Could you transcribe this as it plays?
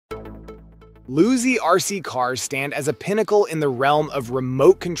Losi RC Cars stand as a pinnacle in the realm of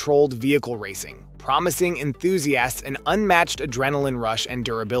remote-controlled vehicle racing, promising enthusiasts an unmatched adrenaline rush and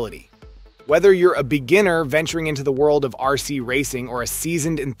durability. Whether you're a beginner venturing into the world of RC racing or a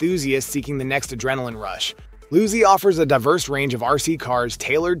seasoned enthusiast seeking the next adrenaline rush, Losi offers a diverse range of RC cars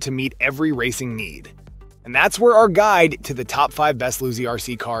tailored to meet every racing need. And that's where our guide to the top 5 best Losi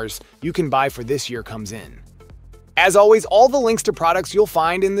RC cars you can buy for this year comes in. As always, all the links to products you'll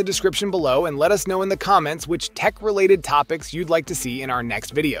find in the description below, and let us know in the comments which tech-related topics you'd like to see in our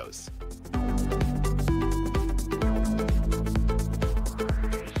next videos.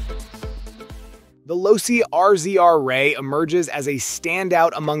 The Losi RZR Rey emerges as a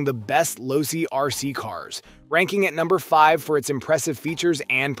standout among the best Losi RC cars, ranking at number 5 for its impressive features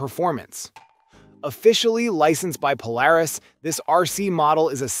and performance. Officially licensed by Polaris, this RC model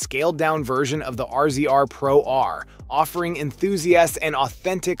is a scaled-down version of the RZR Pro R, offering enthusiasts an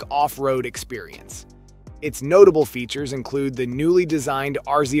authentic off-road experience. Its notable features include the newly designed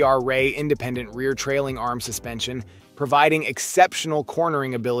RZR Rey independent rear trailing arm suspension, providing exceptional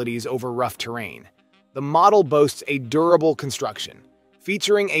cornering abilities over rough terrain. The model boasts a durable construction,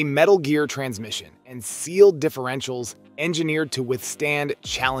 featuring a metal gear transmission and sealed differentials engineered to withstand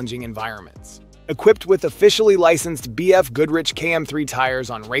challenging environments. Equipped with officially licensed BF Goodrich KM3 tires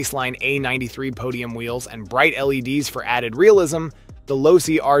on Raceline A93 podium wheels and bright LEDs for added realism, the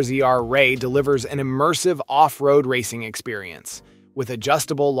Losi RZR Rey delivers an immersive off-road racing experience. With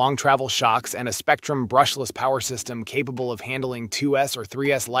adjustable long-travel shocks and a Spectrum brushless power system capable of handling 2S or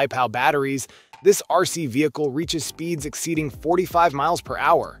 3S LiPo batteries, this RC vehicle reaches speeds exceeding 45 miles per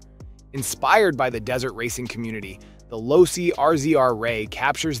hour. Inspired by the desert racing community, the Losi RZR Rey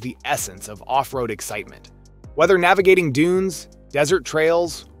captures the essence of off-road excitement. Whether navigating dunes, desert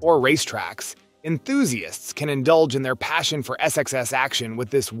trails, or racetracks, enthusiasts can indulge in their passion for SXS action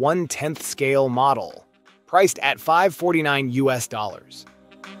with this 1/10th scale model, priced at $549 US.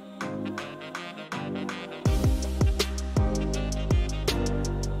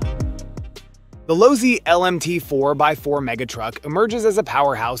 The Losi LMT 4x4 Megatruck emerges as a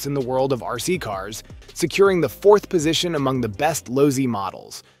powerhouse in the world of RC cars, securing the 4th position among the best Losi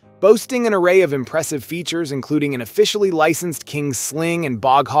models. Boasting an array of impressive features including an officially licensed King sling and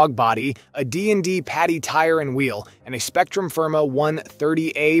bog hog body, a D&D Paddy tire and wheel, and a Spectrum Firma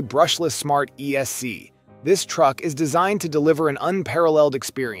 130A brushless smart ESC. This truck is designed to deliver an unparalleled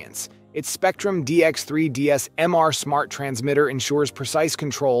experience. Its Spectrum DX3 DS MR smart transmitter ensures precise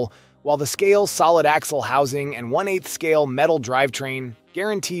control, while the scale solid axle housing and 1/8 scale metal drivetrain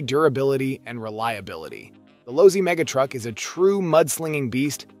guarantee durability and reliability. The Losi Megatruck is a true mudslinging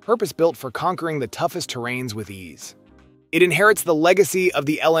beast, purpose-built for conquering the toughest terrains with ease. It inherits the legacy of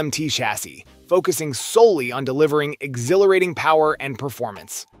the LMT chassis, focusing solely on delivering exhilarating power and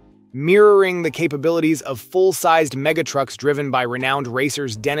performance. Mirroring the capabilities of full-sized megatrucks driven by renowned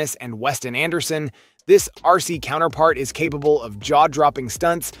racers Dennis and Weston Anderson, this RC counterpart is capable of jaw-dropping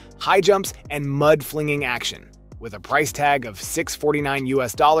stunts, high jumps, and mud-flinging action. With a price tag of $649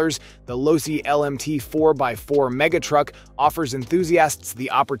 US, the Losi LMT 4x4 Megatruck offers enthusiasts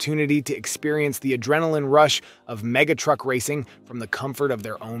the opportunity to experience the adrenaline rush of megatruck racing from the comfort of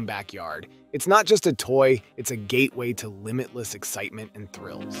their own backyard. It's not just a toy, it's a gateway to limitless excitement and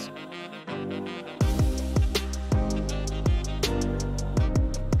thrills.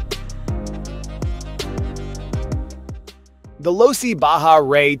 The Losi Baja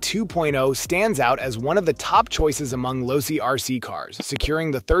Rey 2.0 stands out as one of the top choices among Losi RC cars, securing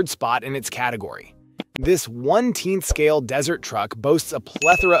the 3rd spot in its category. This 1/10th scale desert truck boasts a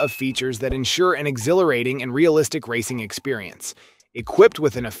plethora of features that ensure an exhilarating and realistic racing experience. Equipped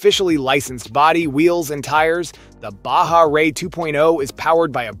with an officially licensed body, wheels, and tires, the Baja Rey 2.0 is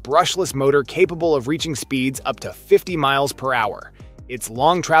powered by a brushless motor capable of reaching speeds up to 50 miles per hour. Its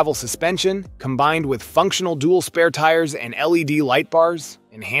long-travel suspension, combined with functional dual spare tires and LED light bars,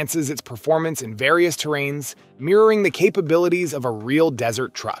 enhances its performance in various terrains, mirroring the capabilities of a real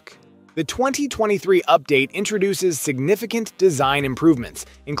desert truck. The 2023 update introduces significant design improvements,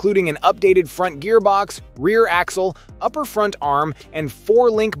 including an updated front gearbox, rear axle, upper front arm, and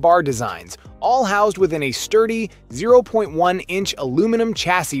 4-link bar designs, all housed within a sturdy 0.1-inch aluminum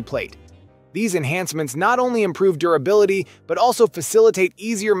chassis plate. These enhancements not only improve durability, but also facilitate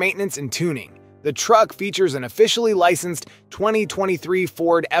easier maintenance and tuning. The truck features an officially licensed 2023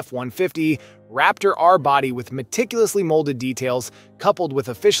 Ford F-150 Raptor R body with meticulously molded details, coupled with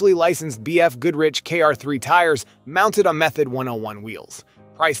officially licensed BF Goodrich KR3 tires mounted on Method 101 wheels,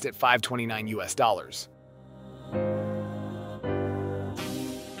 priced at $529 US.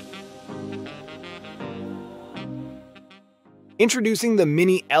 Introducing the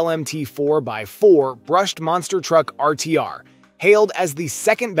Mini LMT 4x4 Brushed Monster Truck RTR, hailed as the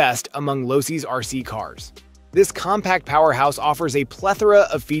second best among Losi's RC cars. This compact powerhouse offers a plethora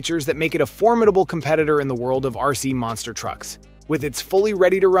of features that make it a formidable competitor in the world of RC monster trucks. With its fully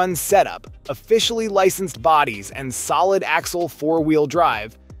ready-to-run setup, officially licensed bodies, and solid axle four-wheel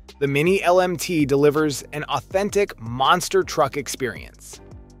drive, the Mini LMT delivers an authentic monster truck experience.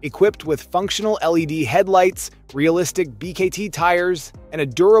 Equipped with functional LED headlights, realistic BKT tires, and a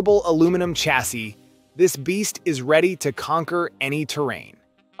durable aluminum chassis, this beast is ready to conquer any terrain.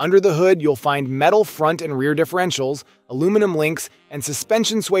 Under the hood, you'll find metal front and rear differentials, aluminum links, and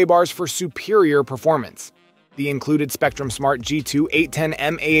suspension sway bars for superior performance. The included Spectrum Smart G2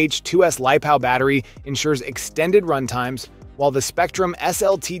 810 mAh2S LiPo battery ensures extended runtimes, while the Spectrum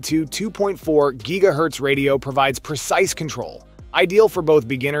SLT2 2.4 GHz radio provides precise control. Ideal for both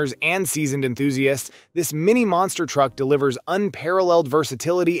beginners and seasoned enthusiasts, this mini monster truck delivers unparalleled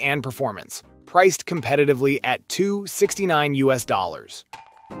versatility and performance, priced competitively at $269 US.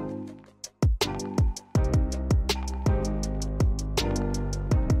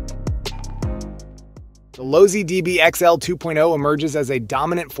 The Losi DBXL 2.0 emerges as a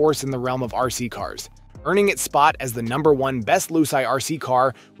dominant force in the realm of RC cars, earning its spot as the #1 best Losi RC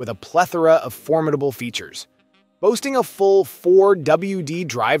car with a plethora of formidable features. Boasting a full 4WD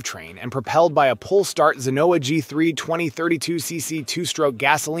drivetrain and propelled by a pull-start Zenoa G3 2032cc two-stroke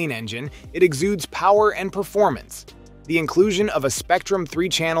gasoline engine, it exudes power and performance. The inclusion of a Spectrum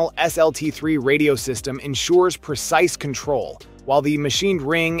 3-channel SLT3 radio system ensures precise control, while the machined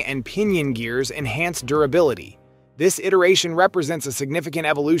ring and pinion gears enhance durability. This iteration represents a significant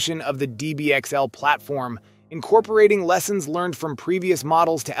evolution of the DBXL platform, incorporating lessons learned from previous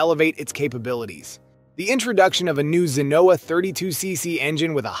models to elevate its capabilities. The introduction of a new Zenoa 32cc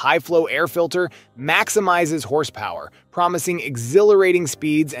engine with a high-flow air filter maximizes horsepower, promising exhilarating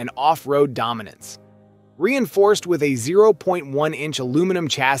speeds and off-road dominance. Reinforced with a 0.1-inch aluminum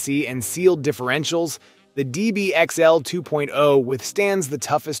chassis and sealed differentials, the DBXL 2.0 withstands the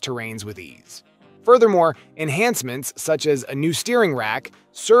toughest terrains with ease. Furthermore, enhancements such as a new steering rack,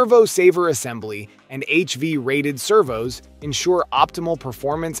 servo saver assembly, and HV-rated servos ensure optimal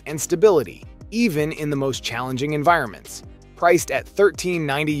performance and stability, even in the most challenging environments. Priced at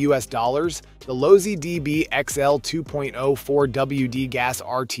 $1390 US, the Losi DBXL 2.0 4WD gas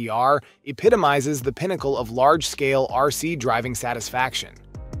RTR epitomizes the pinnacle of large-scale RC driving satisfaction.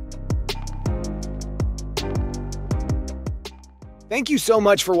 Thank you so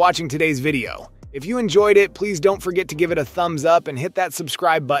much for watching today's video. If you enjoyed it, please don't forget to give it a thumbs up and hit that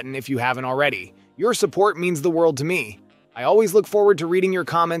subscribe button if you haven't already. Your support means the world to me. I always look forward to reading your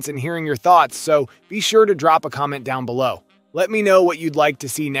comments and hearing your thoughts, so be sure to drop a comment down below. Let me know what you'd like to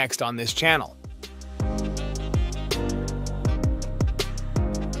see next on this channel.